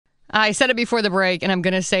I said it before the break, and I'm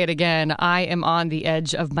going to say it again. I am on the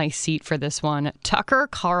edge of my seat for this one. Tucker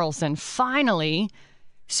Carlson finally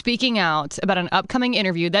speaking out about an upcoming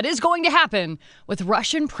interview that is going to happen with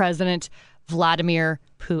Russian President Vladimir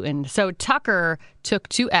Putin. So Tucker took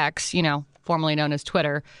to X, formerly known as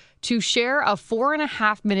Twitter, to share a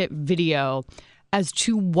 4.5-minute video as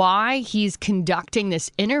to why he's conducting this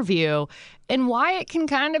interview and why it can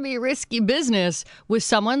kind of be risky business with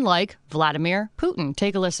someone like Vladimir Putin.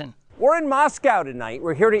 Take a listen. We're in Moscow tonight.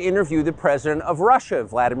 We're here to interview the president of Russia,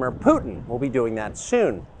 Vladimir Putin. We'll be doing that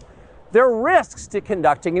soon. There are risks to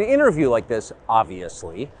conducting an interview like this,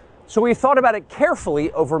 obviously, so we thought about it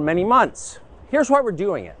carefully over many months. Here's why we're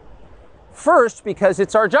doing it. First, because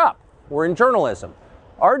it's our job. We're in journalism.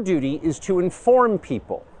 Our duty is to inform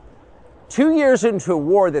people. 2 years into a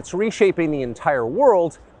war that's reshaping the entire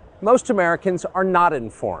world, most Americans are not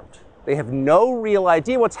informed. They have no real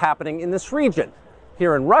idea what's happening in this region,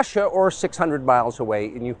 here in Russia or 600 miles away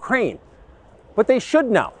in Ukraine. But they should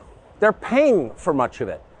know. They're paying for much of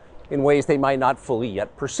it in ways they might not fully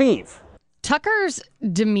yet perceive. Tucker's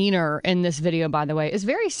demeanor in this video, by the way, is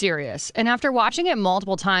very serious. And after watching it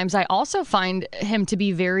multiple times, I also find him to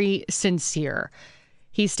be very sincere.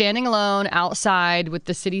 He's standing alone outside with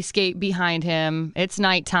the cityscape behind him. It's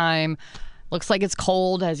nighttime. Looks like it's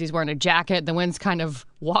cold as he's wearing a jacket. The wind's kind of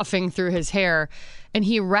wafting through his hair. And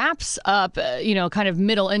he wraps up, kind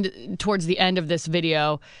of towards the end of this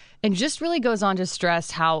video and just really goes on to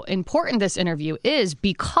stress how important this interview is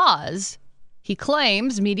because he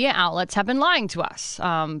claims media outlets have been lying to us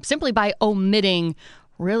simply by omitting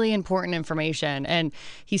really important information. And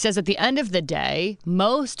he says at the end of the day,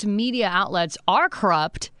 most media outlets are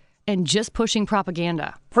corrupt and just pushing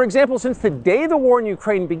propaganda. For example, since the day the war in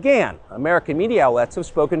Ukraine began, American media outlets have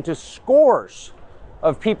spoken to scores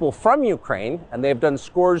of people from Ukraine, and they have done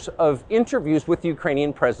scores of interviews with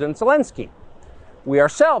Ukrainian President Zelensky. We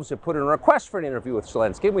ourselves have put in a request for an interview with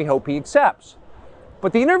Zelensky, and we hope he accepts.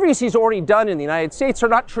 But the interviews he's already done in the United States are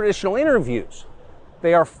not traditional interviews.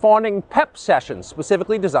 They are fawning pep sessions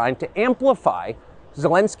specifically designed to amplify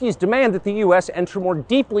Zelensky's demand that the U.S. enter more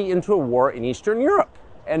deeply into a war in Eastern Europe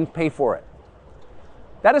and pay for it.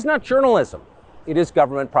 That is not journalism. It is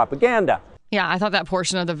government propaganda. Yeah, I thought that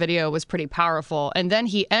portion of the video was pretty powerful. And then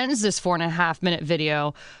he ends this 4.5-minute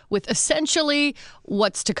video with essentially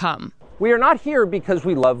what's to come. We are not here because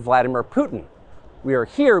we love Vladimir Putin. We are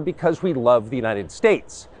here because we love the United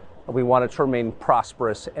States, and we want it to remain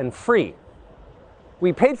prosperous and free.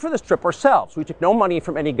 We paid for this trip ourselves. We took no money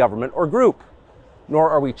from any government or group, nor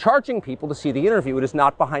are we charging people to see the interview. It is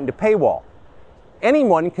not behind a paywall.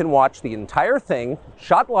 Anyone can watch the entire thing,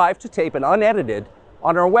 shot live to tape and unedited,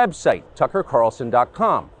 on our website,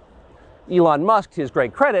 tuckercarlson.com. Elon Musk, to his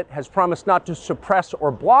great credit, has promised not to suppress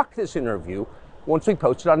or block this interview once we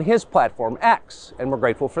post it on his platform, X, and we're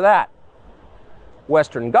grateful for that.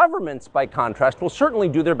 Western governments, by contrast, will certainly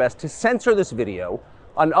do their best to censor this video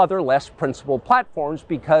on other less principled platforms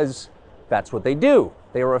because that's what they do.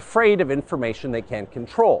 They are afraid of information they can't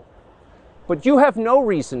control. But you have no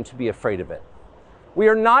reason to be afraid of it. We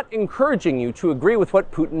are not encouraging you to agree with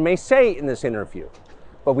what Putin may say in this interview,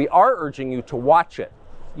 but we are urging you to watch it.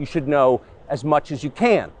 You should know as much as you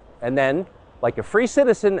can. And then, like a free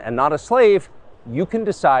citizen and not a slave, you can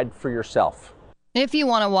decide for yourself. If you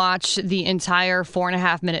want to watch the entire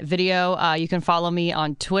 4.5-minute video, you can follow me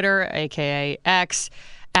on Twitter, aka X,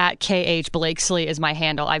 at KH Blakesley is my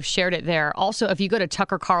handle. I've shared it there. Also, if you go to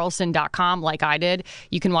tuckercarlson.com like I did,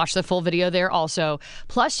 you can watch the full video there also.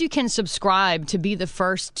 Plus, you can subscribe to be the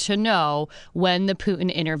first to know when the Putin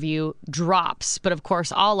interview drops. But of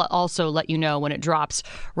course, I'll also let you know when it drops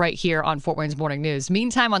right here on Fort Wayne's Morning News.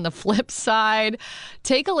 Meantime, on the flip side,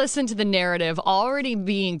 take a listen to the narrative already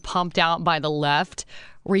being pumped out by the left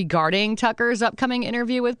regarding Tucker's upcoming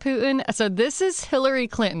interview with Putin. So this is Hillary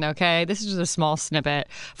Clinton, okay? This is just a small snippet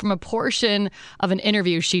from a portion of an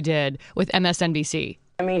interview she did with MSNBC.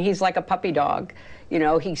 I mean, he's like a puppy dog.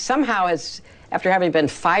 He somehow has, after having been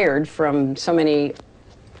fired from so many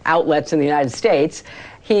outlets in the United States,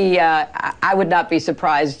 I would not be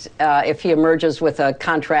surprised if he emerges with a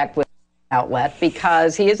contract with an outlet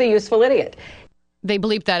because he is a useful idiot. They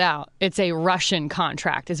bleeped that out. It's a Russian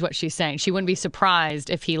contract, is what she's saying. She wouldn't be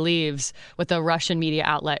surprised if he leaves with a Russian media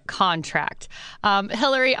outlet contract.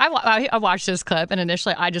 Hillary, I watched this clip, and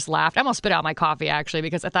initially I just laughed. I almost spit out my coffee, actually,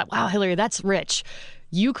 because I thought, wow, Hillary, that's rich.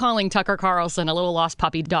 You calling Tucker Carlson a little lost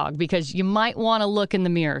puppy dog, because you might want to look in the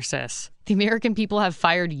mirror, sis. The American people have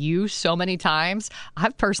fired you so many times,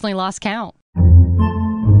 I've personally lost count.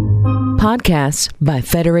 Podcasts by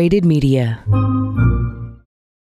Federated Media.